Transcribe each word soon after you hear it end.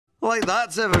Like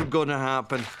that's ever gonna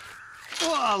happen.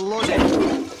 What a load of...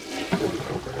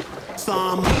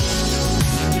 Some...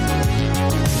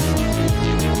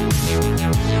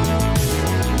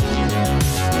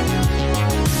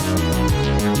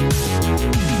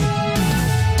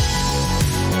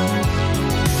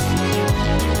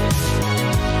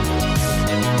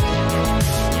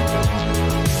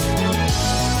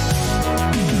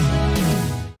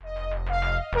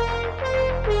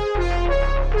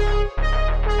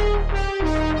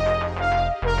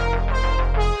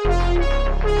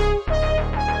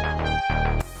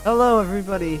 Hello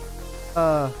everybody,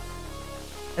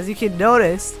 as you can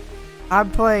notice,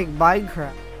 I'm playing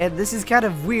Minecraft, and this is kind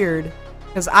of weird,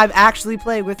 because I'm actually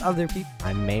playing with other people.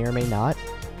 I may or may not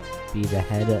be the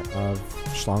head of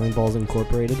Schlonging Balls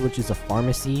Incorporated, which is a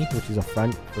pharmacy, which is a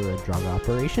front for a drug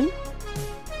operation.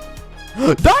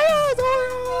 Clip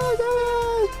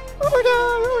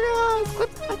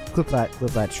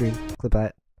that stream, clip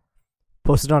that.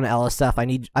 Post it on LSF,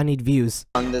 I need views.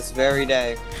 On this very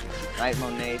day,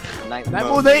 NightmareNate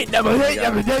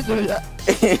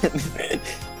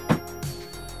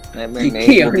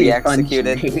will be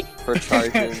executed for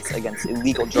charges against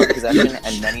illegal drug possession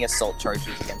and many assault charges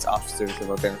against officers of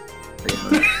our fair.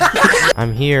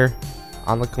 I'm here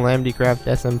on the Calamity Craft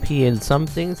SMP, and some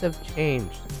things have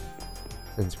changed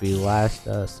since we last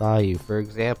saw you. For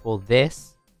example,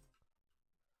 this.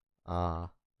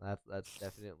 That's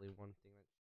definitely one thing.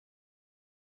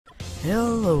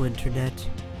 Hello Internet,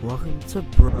 welcome to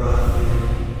Bro.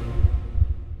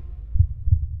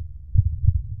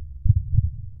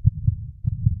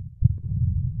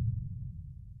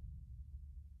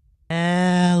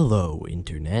 Hello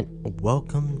Internet,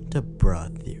 welcome to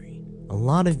Broad Theory. A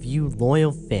lot of you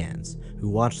loyal fans who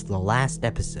watched the last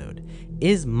episode,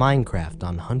 Is Minecraft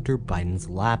on Hunter Biden's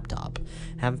laptop,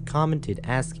 have commented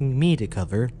asking me to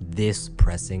cover this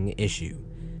pressing issue.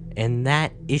 And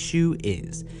that issue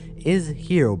is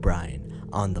Herobrine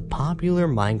on the popular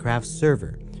Minecraft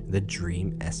server, the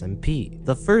DreamSMP.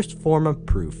 The first form of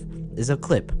proof is a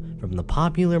clip from the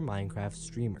popular Minecraft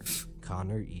streamer,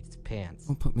 connoreatspants.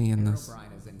 Don't put me in this.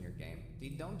 Herobrine is in your game.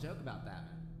 Don't joke about that.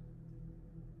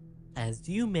 As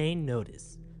you may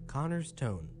notice, Connor's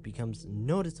tone becomes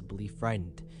noticeably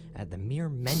frightened at the mere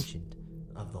mention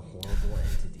of the horrible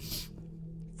entity.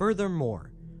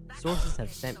 Furthermore, sources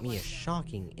have sent me a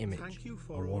shocking image,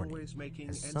 a warning,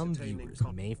 as some viewers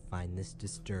may find this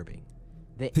disturbing.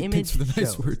 The image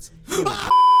shows...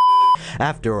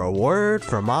 After a word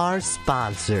from our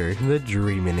sponsor, the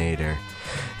DreamSMP.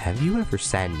 Have you ever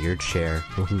sat in your chair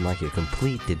looking like a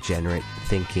complete degenerate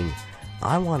thinking,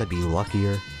 I want to be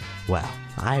luckier? Well,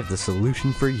 I have the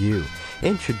solution for you.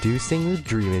 Introducing the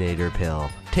DreamSMP pill.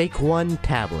 Take one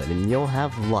tablet and you'll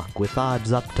have luck with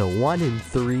odds up to 1 in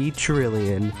 3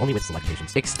 trillion. Only with select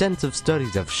patients. Extensive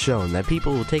studies have shown that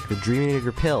people who take the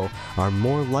DreamSMP pill are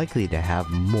more likely to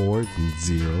have more than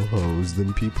 0 hoes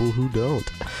than people who don't.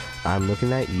 I'm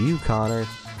looking at you, Connor.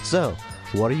 So,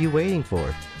 what are you waiting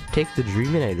for? Take the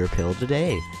DreamSMP pill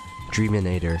today.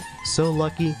 DreamSMP. So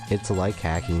lucky, it's like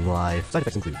hacking live. Side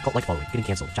effects include cult-like following, getting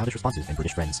cancelled, childish responses, and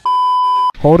British friends.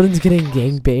 Holden's getting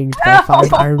gangbanged by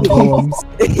 5 iron golems.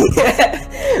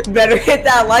 Better hit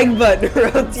that like button or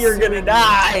else you're gonna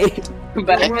die.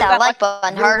 Better hit that like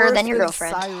button harder than your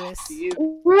girlfriend.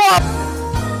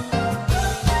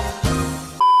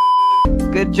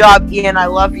 Good job, Ian. I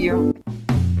love you.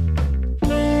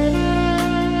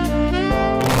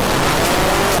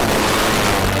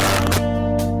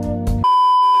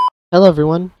 Hello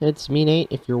everyone, it's me Nate.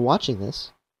 If you're watching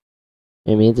this,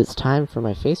 it means it's time for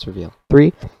my face reveal.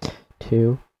 3,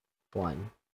 2,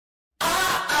 1. That's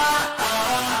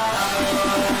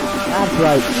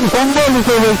right.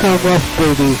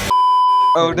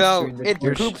 Oh no, it's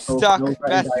Poop Stuck,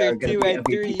 Master 2 and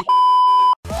 3.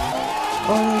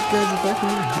 Alright guys, if I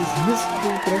can use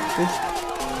mystical breakfast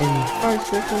in 5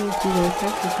 seconds, you know,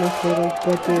 have to smash the like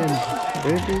button.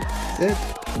 Ready, set,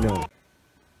 no.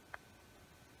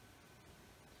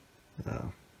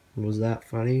 Oh, was that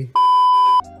funny?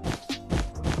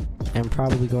 I'm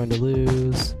probably going to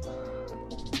lose.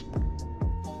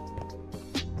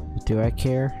 Do I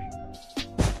care?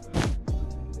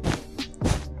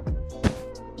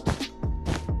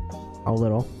 A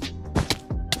little.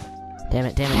 Damn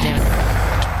it, damn it, damn it.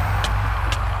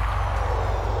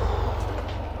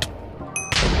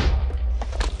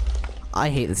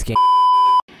 I hate this game.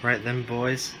 Right then,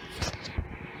 boys.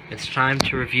 It's time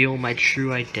to reveal my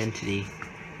true identity.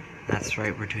 That's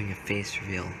right, we're doing a face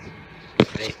reveal.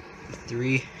 Right,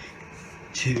 3,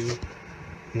 2,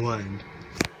 1.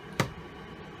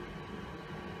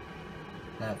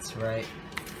 That's right.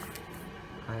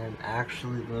 I'm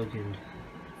actually Logan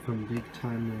from Big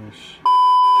Time Rush.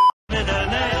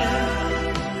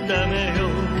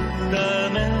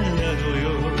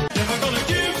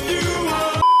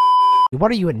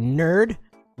 What are you, a nerd?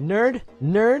 Nerd?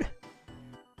 Nerd?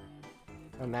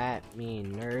 Come at me,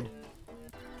 nerd.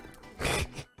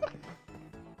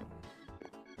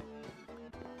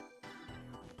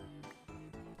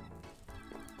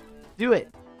 Do it!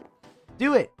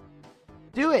 Do it!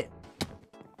 Do it!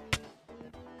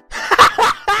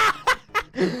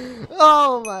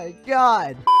 Oh my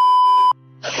god!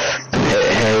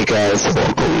 Hey guys,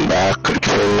 welcome back to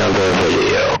another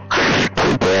video.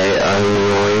 Today I'm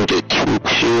going to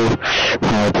teach you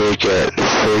how to get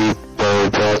free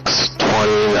Roblox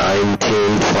 2019,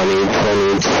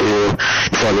 2022,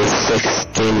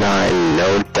 2069,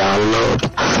 no download,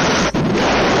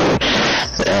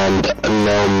 and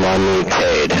no money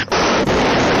paid.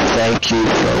 Thank you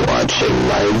for watching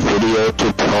my video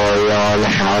tutorial on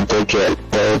how to get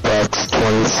Roblox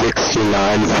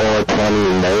 2069,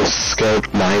 420, no scope,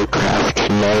 Minecraft,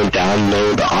 no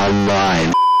download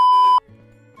online.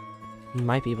 You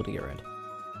might be able to get red.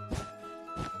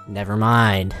 Never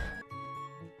mind.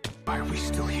 Why are we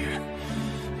still here?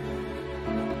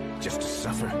 Just to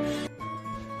suffer?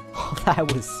 Oh,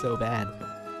 that was so bad.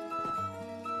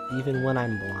 Even when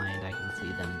I'm blind, I can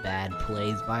see them bad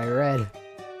plays by red.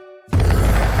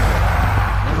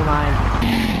 Never mind.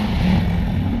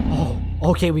 Oh,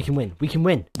 okay, we can win. We can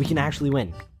win. We can actually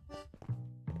win.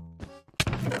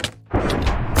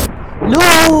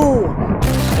 No!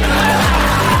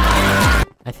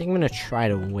 I think I'm gonna try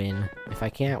to win. If I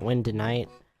can't win tonight,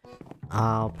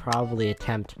 I'll probably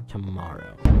attempt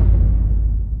tomorrow.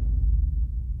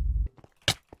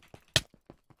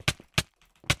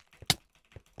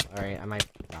 Alright, I might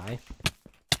die.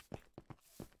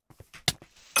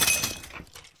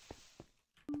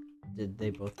 Did they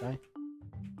both die?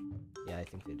 Yeah, I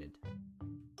think they did.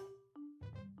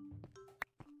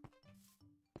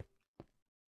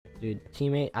 Dude,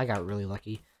 teammate, I got really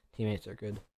lucky. Teammates are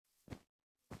good.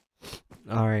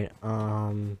 Alright,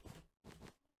 are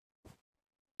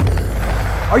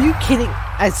you kidding?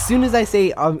 As soon as I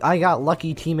say I got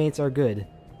lucky, teammates are good.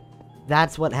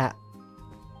 That's what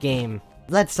game.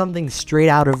 That's something straight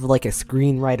out of like a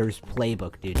screenwriter's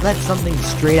playbook, dude. That's something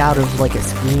straight out of like a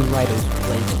screenwriter's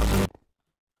playbook, dude.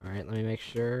 Alright, let me make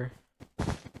sure.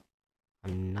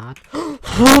 I'm not.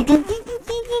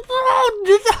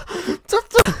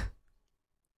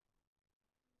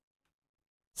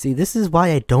 See, this is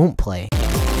why I don't play. From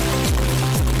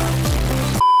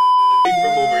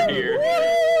over here.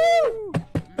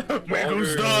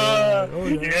 Megastar! Oh,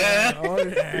 Yeah! Oh,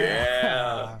 yeah!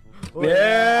 Yeah! Oh,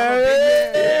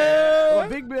 Yeah! I'm a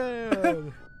big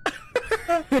man!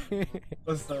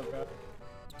 What's up, man?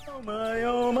 Oh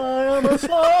my, I'm a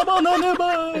slob on the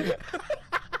bug!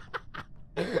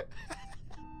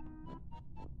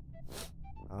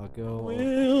 I'll go.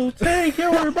 We'll take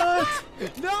your butt!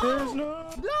 No! There's no...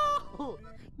 No!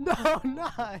 No,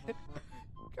 not!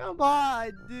 Come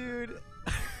on, dude!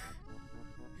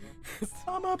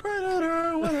 I'm a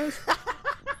predator with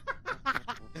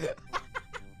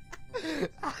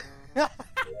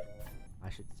I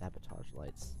should sabotage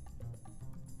lights.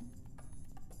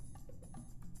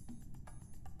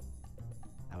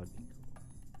 That would be cool.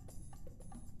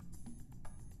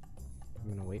 I'm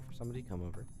gonna wait for somebody to come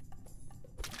over.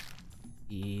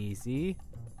 Easy.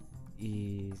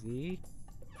 Easy.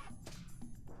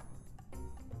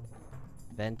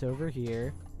 Vent over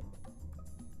here.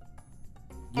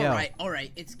 Yo.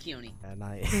 Alright, it's Keone. And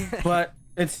I But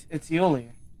it's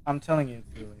Yuli. I'm telling you,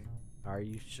 it's Yuli. Are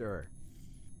you sure?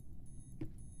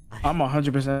 I'm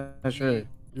 100% sure.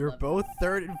 You're both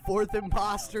third and fourth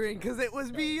impostering because it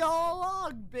was me all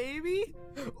along, baby.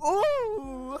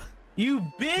 Ooh. You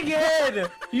big head!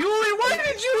 Yuli, why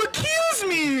did you accuse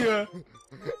me?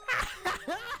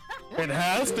 It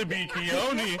has to be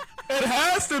Keone! It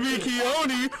has to be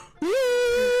Keone!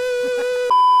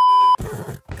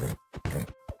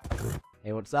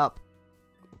 Hey, what's up?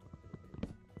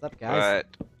 What's up, guys?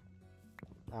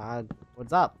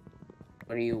 What's up?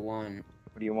 What do you want?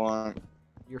 What do you want?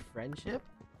 Your friendship?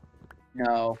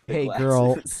 No. Hey,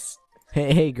 girl.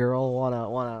 Hey, girl.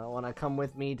 Wanna come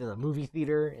with me to the movie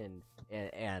theater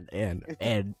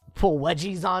and pull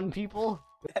wedgies on people?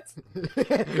 That's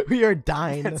We are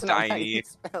dying. That's not how you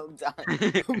spell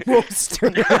dying.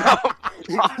 Monster.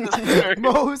 Monster.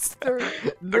 Monster.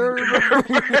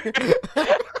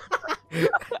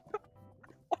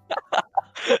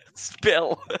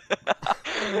 Spill.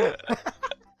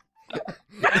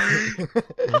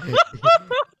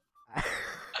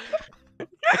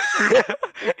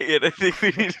 And I think we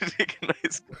need to take a nice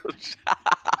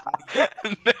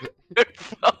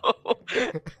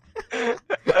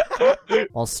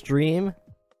Well, stream,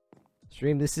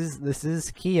 this is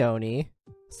Keone.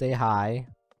 Say hi.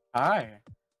 Hi.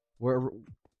 We're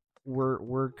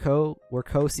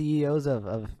co-CEOs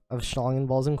of Schlong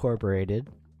Balls Incorporated,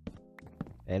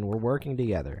 and we're working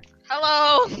together.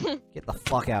 Hello. Get the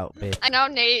fuck out, bitch. I know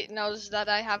Nate knows that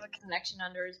I have a connection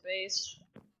under his base.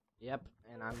 Yep,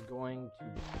 and I'm going to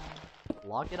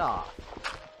block it off.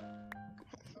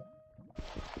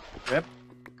 Yep.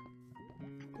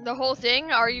 The whole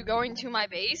thing? Are you going to my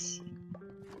base?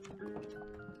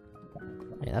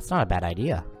 Hey, that's not a bad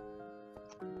idea.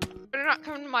 You're not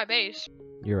coming to my base.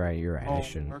 You're right. I Oh,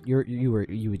 shouldn't. You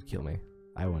would kill me.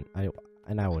 I wouldn't. I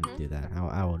wouldn't do that.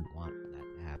 I wouldn't want that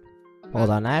to happen. Hold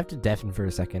on, I have to deafen for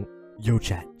a second. Yo,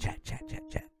 chat.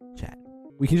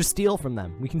 We can just steal from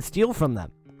them. We can steal from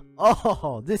them.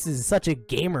 Oh, this is such a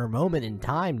gamer moment in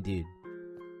time, dude.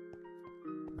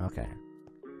 Okay.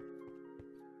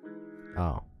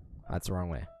 Oh, that's the wrong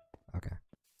way. Okay.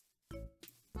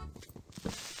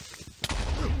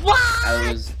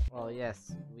 What? Well,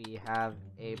 yes, we have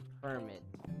a permit.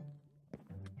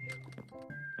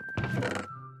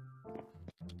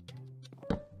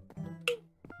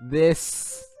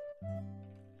 This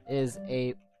is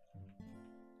a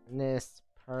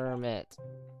permit.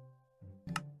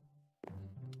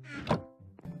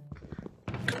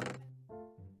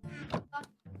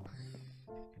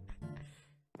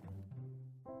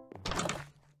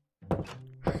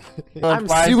 I'm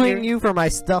suing you for my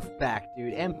stuff back,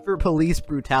 dude, and for police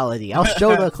brutality. I'll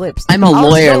show the clips. I'm a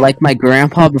lawyer like my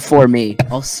grandpa before me.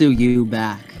 I'll sue you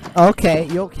back. Okay,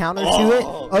 you'll counter to it?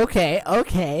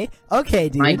 Okay,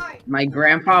 dude. My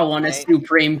grandpa won a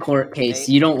Supreme Court case.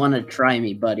 You don't want to try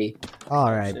me, buddy.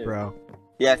 Alright, bro.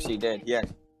 He actually did. He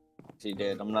actually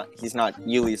did. He's not.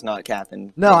 Yuli's not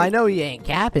capping. No, I know you ain't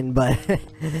capping, but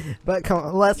come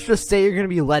on, let's just say you're gonna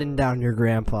be letting down your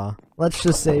grandpa. Let's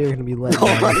just say you're gonna be letting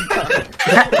down.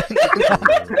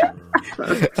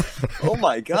 Oh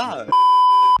my god.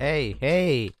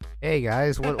 Hey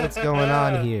guys, what's going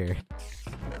on here?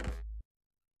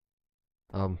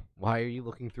 Why are you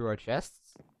looking through our chests?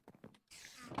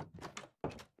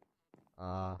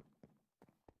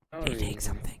 Did he take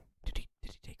something? Did he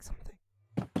take something?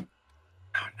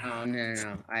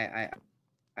 No. I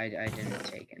didn't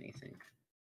take anything.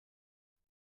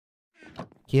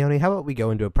 Keone, how about we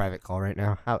go into a private call right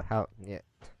now? Yeah,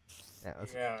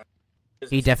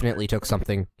 He definitely took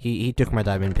something. He took my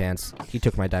diamond pants.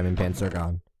 They're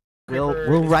gone.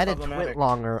 We'll write a tweet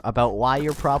longer about why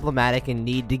you're problematic and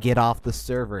need to get off the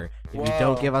server if you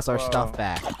don't give us our stuff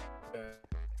back.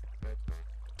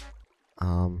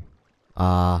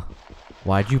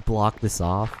 Why'd you block this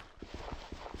off?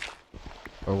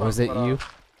 Or was it you?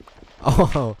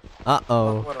 Oh,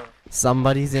 uh-oh.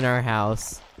 Somebody's in our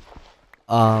house.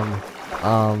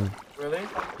 Really?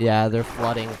 Yeah, they're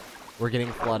flooding. We're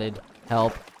getting flooded.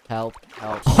 Help. Oh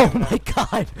my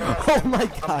god! Oh my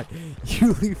god!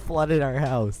 Yuli flooded our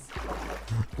house.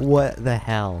 What the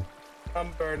hell?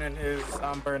 I'm burning his.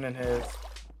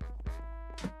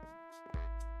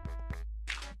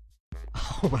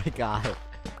 Oh my god.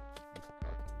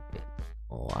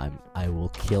 Oh, I will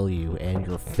kill you and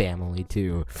your family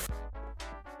too.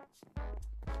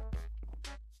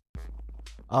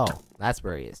 Oh, that's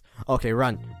where he is. Okay,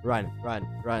 run.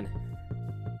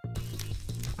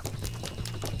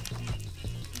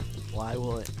 Why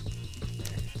will it?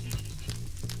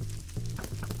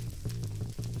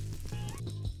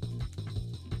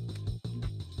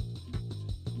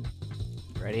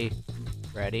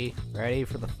 Ready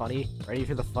for the funny?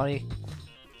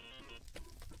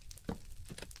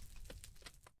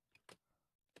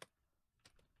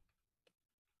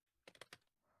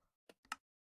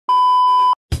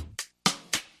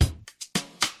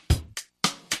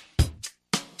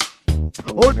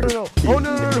 Oh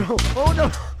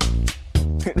no!